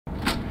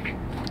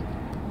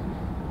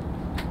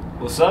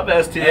What's up,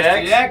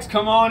 STX? STX,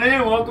 come on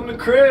in. Welcome to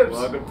Cribs.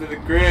 Welcome to the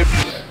crib.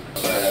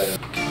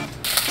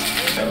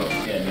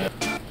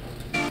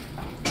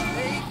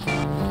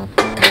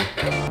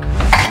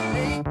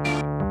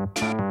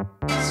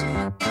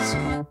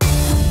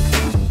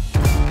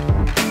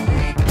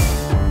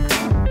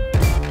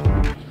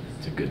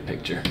 It's a good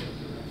picture.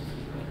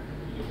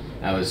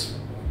 That was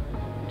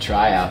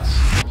tryouts.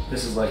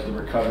 This is like the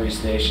recovery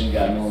station.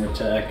 Got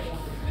Normatec.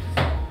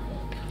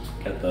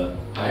 Got the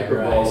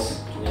Hyperball.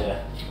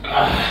 Yeah.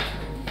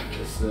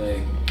 This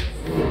thing.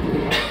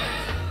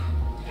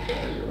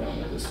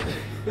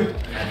 I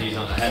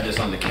had this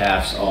on the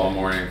calves all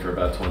morning for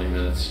about 20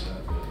 minutes.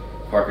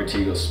 Parker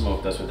Teagle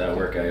smoked us with that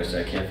workout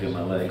yesterday. I can't feel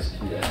my legs.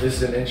 Yeah,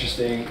 this is an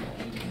interesting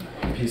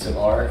piece of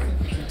art.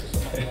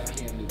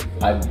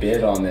 I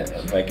bid on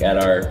it, like at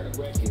our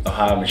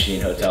Ohio Machine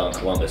Hotel in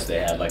Columbus. They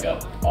had like a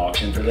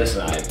auction for this,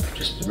 and I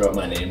just wrote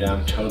my name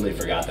down. Totally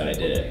forgot that I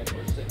did it.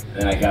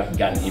 Then I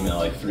got an email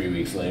like 3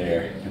 weeks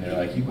later, and they're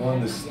like, "You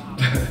won this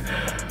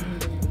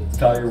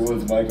Tiger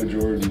Woods, Michael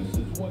Jordan,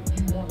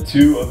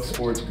 two of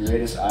sport's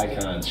greatest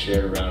icons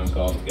shared a round of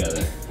golf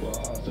together."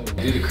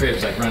 Do the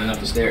Cribs like running up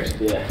the stairs.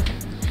 Yeah.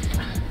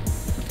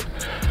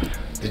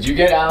 Did you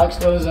get Alex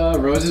those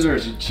roses, or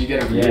did she get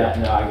them for you? Yeah,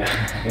 no,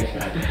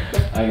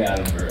 I got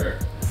them for her.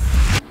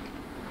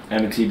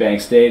 M&T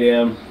Bank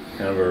Stadium,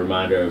 kind of a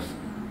reminder of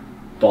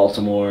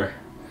Baltimore,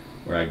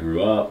 where I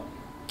grew up.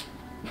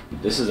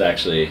 This is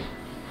actually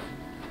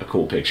a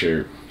cool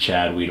picture.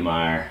 Chad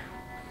Wiedemeyer,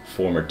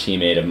 former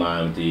teammate of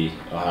mine with the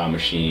Ohio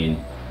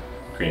Machine,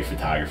 great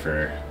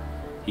photographer.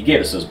 He gave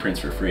us those prints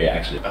for free,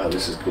 actually. Oh,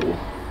 this is cool.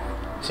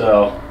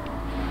 So,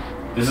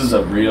 this is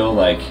a real,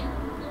 like,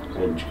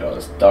 what would you call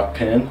this? Duck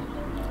pin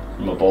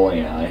from a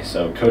bowling alley.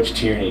 So Coach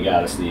Tierney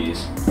got us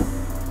these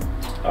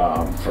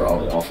for all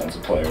the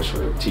offensive players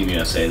for Team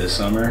USA this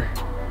summer.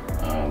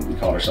 We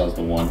called ourselves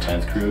the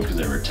 1/10th crew because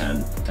there were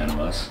 10 of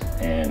us.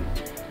 And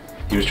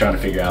he was trying to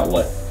figure out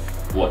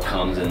what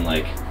comes in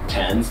like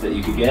 10s that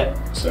you could get.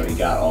 So he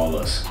got all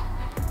of us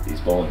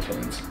these bowling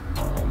pins.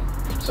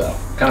 So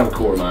kind of a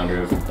cool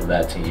reminder of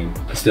that team.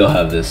 I still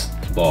have this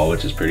ball,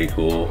 which is pretty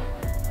cool.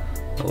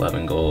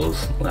 11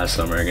 goals last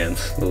summer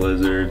against the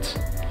Lizards.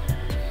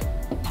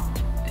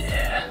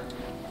 Yeah,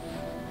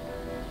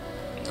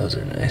 those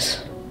are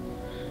nice.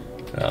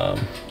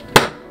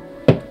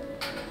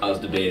 I was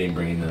debating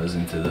bringing those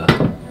into the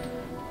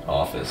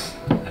office,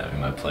 having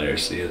my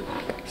players see them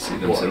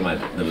instead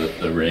of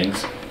the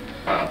rings,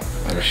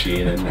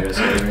 Machine and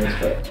USA rings.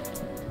 But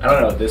I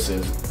don't know what this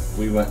is.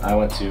 I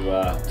went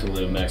to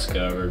live in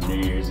Mexico over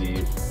New Year's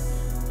Eve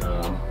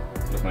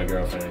with my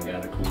girlfriend and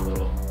got a cool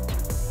little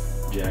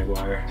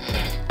Jaguar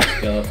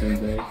skeleton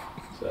thing.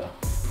 So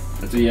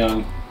it's a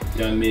young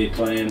me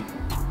playing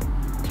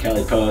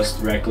Kelly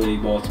Post, Rec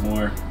League,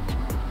 Baltimore.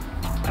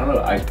 I don't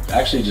know, I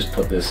actually just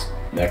put this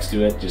next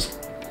to it.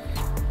 Just,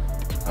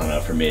 I don't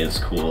know, for me it's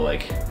cool,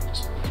 like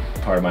just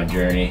part of my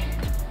journey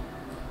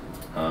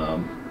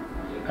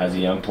as a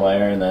young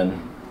player, and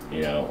then,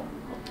 you know,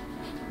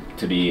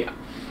 to be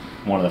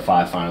one of the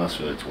 5 finalists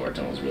for the tour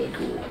was really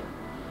cool.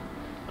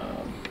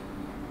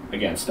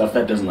 Again, stuff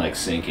that doesn't like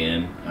sink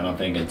in, I don't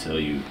think, until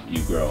you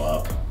grow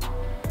up.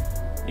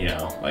 You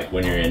know, like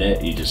when you're in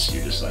it, you're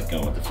just like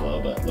going with the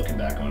flow. But looking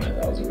back on it,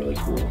 that was a really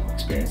cool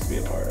experience to be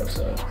a part of.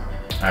 So,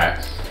 all right,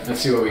 let's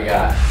see what we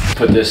got.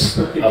 Put this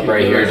up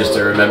right here just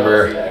to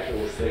remember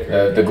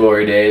the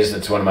glory days.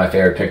 It's one of my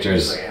favorite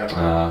pictures.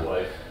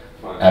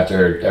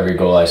 After every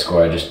goal I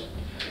score, I just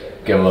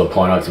give a little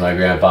point out to my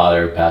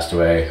grandfather, who passed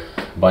away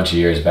a bunch of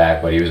years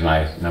back, but he was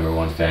my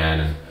 #1 fan,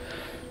 and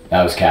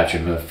that was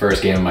captured in the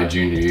first game of my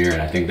junior year.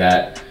 And I think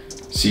that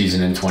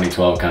season in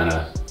 2012 kind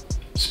of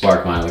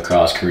sparked my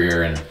lacrosse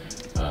career and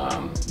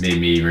made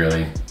me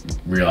really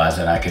realize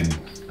that I can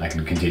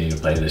continue to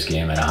play this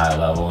game at a high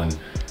level. And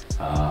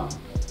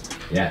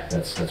yeah,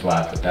 that's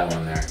why I put that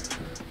one there.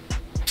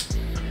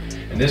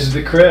 And this is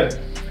the crib.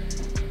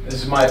 This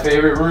is my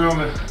favorite room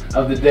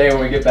of the day when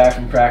we get back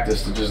from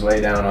practice, to just lay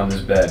down on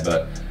this bed.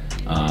 But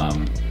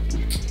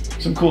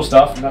some cool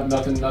stuff,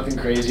 nothing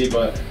crazy,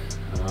 but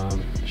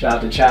shout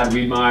out to Chad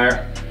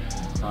Wiedemeyer.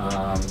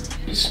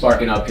 He's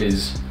sparking up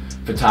his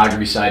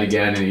photography site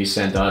again, and he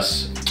sent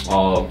us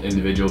all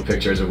individual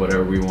pictures of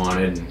whatever we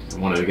wanted. And I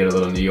wanted to get a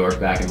little New York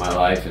back in my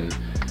life, and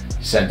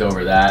he sent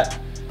over that.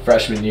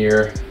 Freshman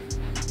year,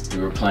 we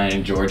were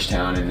playing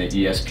Georgetown in the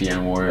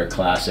ESPN Warrior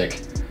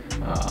Classic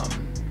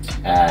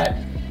at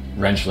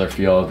Rentschler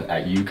Field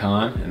at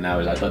UConn, and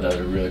I thought that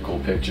was a really cool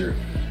picture.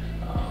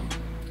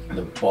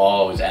 The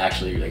ball was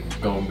actually like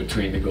going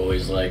between the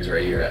goalie's legs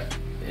right here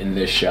in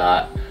this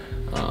shot.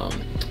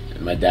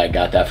 And my dad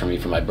got that for me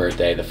for my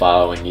birthday the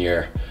following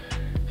year,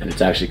 and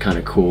it's actually kind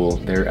of cool.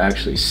 They're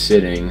actually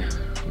sitting,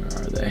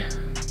 where are they?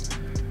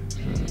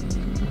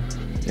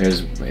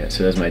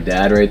 So there's my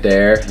dad right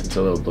there. It's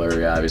a little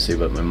blurry obviously,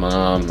 but my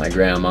mom, my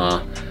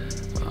grandma,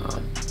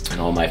 and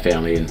all my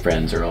family and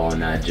friends are all in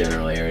that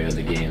general area of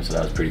the game, so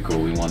that was pretty cool.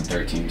 We won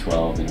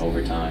 13-12 in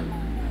overtime.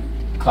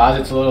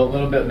 Closet's a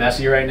little bit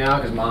messy right now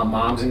because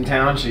mom's in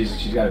town.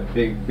 She's got a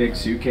big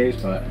suitcase,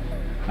 but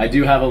I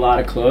do have a lot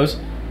of clothes.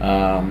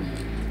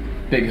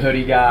 Big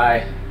hoodie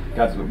guy.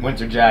 Got the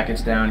winter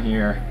jackets down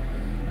here.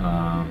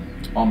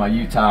 All my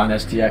Utah and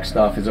STX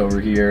stuff is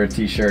over here,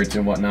 t-shirts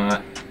and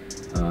whatnot.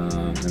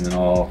 And then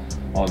all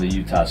the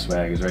Utah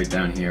swag is right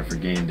down here for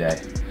game day.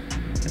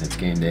 And it's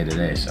game day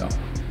today, so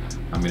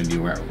I'm gonna be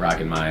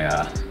rocking my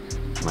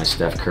my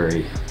Steph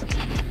Curry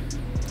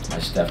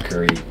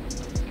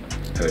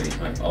hoodie,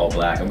 like all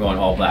black. I'm going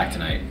all black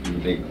tonight. I'm a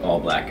big all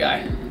black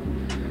guy,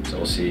 so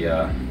we'll see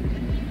how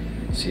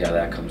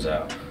that comes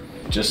out.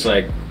 Just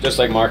like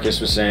Marcus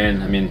was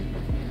saying, I mean,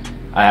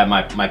 I have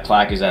my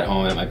plaque is at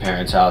home at my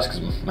parents' house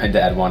because my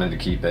dad wanted to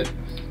keep it,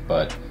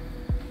 but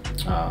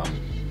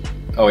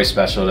always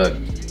special to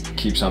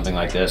keep something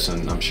like this,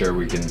 and I'm sure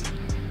we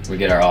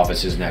get our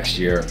offices next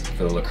year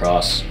for the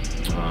lacrosse,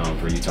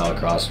 for Utah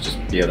lacrosse, just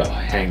be able to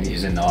hang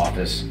these in the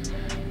office,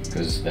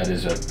 because that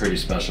is a pretty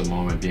special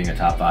moment, being a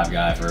top 5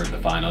 guy for the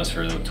finalists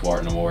for the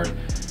Twarton Award.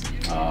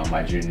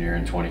 My junior year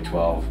in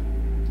 2012,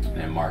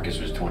 and Marcus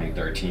was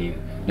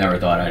 2013. Never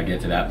thought I'd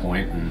get to that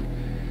point, and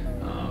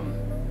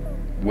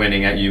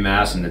winning at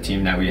UMass and the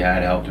team that we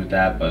had helped with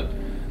that, but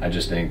I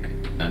just think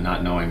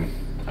not knowing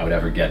I would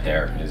ever get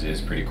there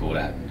is pretty cool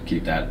to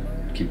keep that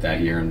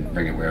here and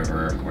bring it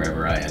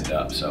wherever I end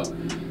up. So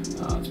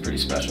it's pretty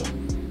special.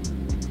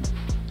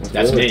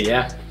 That's me,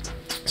 yeah.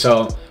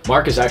 So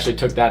Marcus actually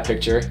took that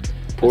picture.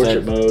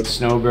 Portrait mode.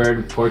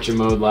 Snowbird, portrait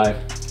mode live.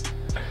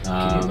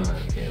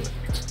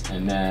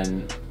 And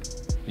then,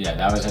 yeah,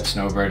 that was at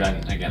Snowbird.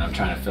 Again, I'm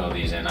trying to fill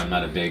these in. I'm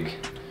not a big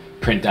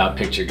print out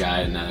picture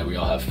guy, and now that we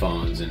all have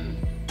phones and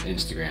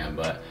Instagram,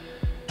 but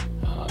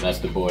that's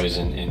the boys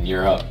in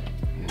Europe.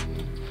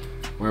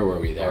 Where were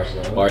we there?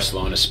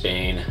 Barcelona,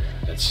 Spain.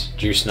 That's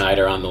Drew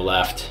Snyder on the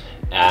left,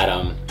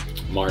 Adam,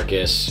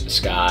 Marcus,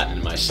 Scott,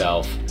 and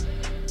myself.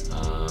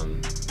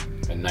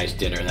 A nice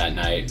dinner that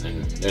night.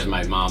 And there's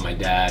my mom, my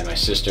dad, my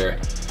sister.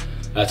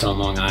 That's on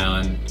Long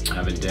Island,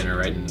 having dinner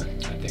right in,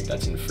 I think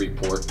that's in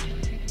Freeport.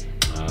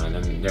 And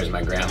then there's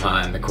my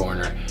grandma in the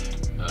corner.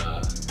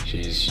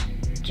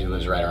 She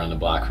lives right around the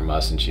block from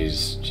us, and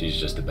she's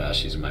just the best.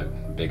 She's my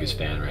biggest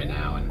fan right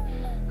now, and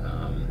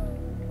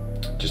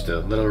just a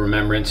little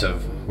remembrance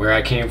of where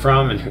I came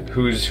from and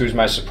who's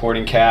my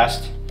supporting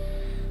cast.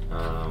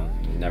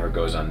 Never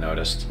goes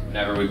unnoticed.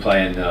 Whenever we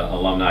play in the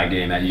alumni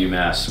game at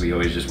UMass, we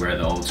always just wear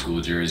the old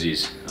school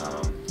jerseys.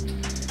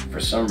 For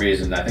some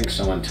reason, I think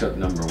someone took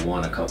number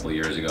 1 a couple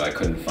years ago. I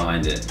couldn't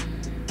find it,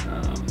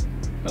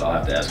 but I'll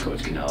have to ask Coach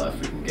Canella if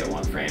we can get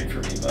one framed for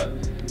me.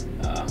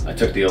 But I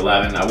took the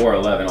 11. I wore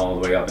 11 all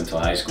the way up until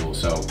high school.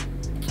 So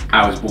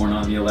I was born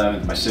on the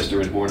 11th. My sister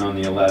was born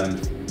on the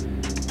 11th.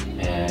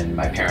 And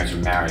my parents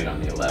were married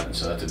on the 11th,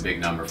 so that's a big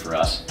number for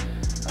us.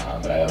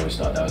 But I always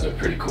thought that was a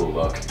pretty cool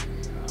look.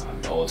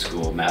 The old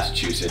school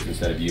Massachusetts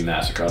instead of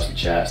UMass across the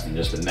chest, and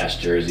just the mesh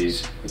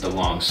jerseys with the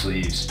long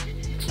sleeves.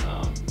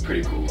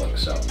 Pretty cool look,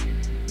 so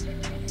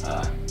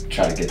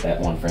try to get that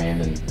one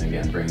framed and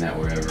again bring that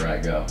wherever I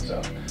go.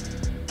 So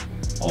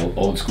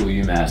old school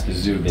UMass, the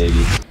zoo,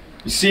 baby.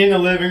 You've seen the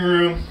living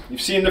room,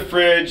 you've seen the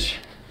fridge,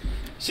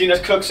 seen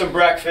us cook some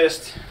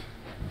breakfast,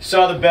 you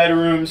saw the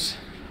bedrooms.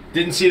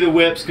 Didn't see the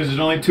whips because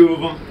there's only 2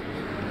 of them.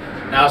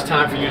 Now it's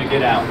time for you to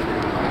get out.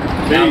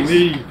 Now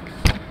leave.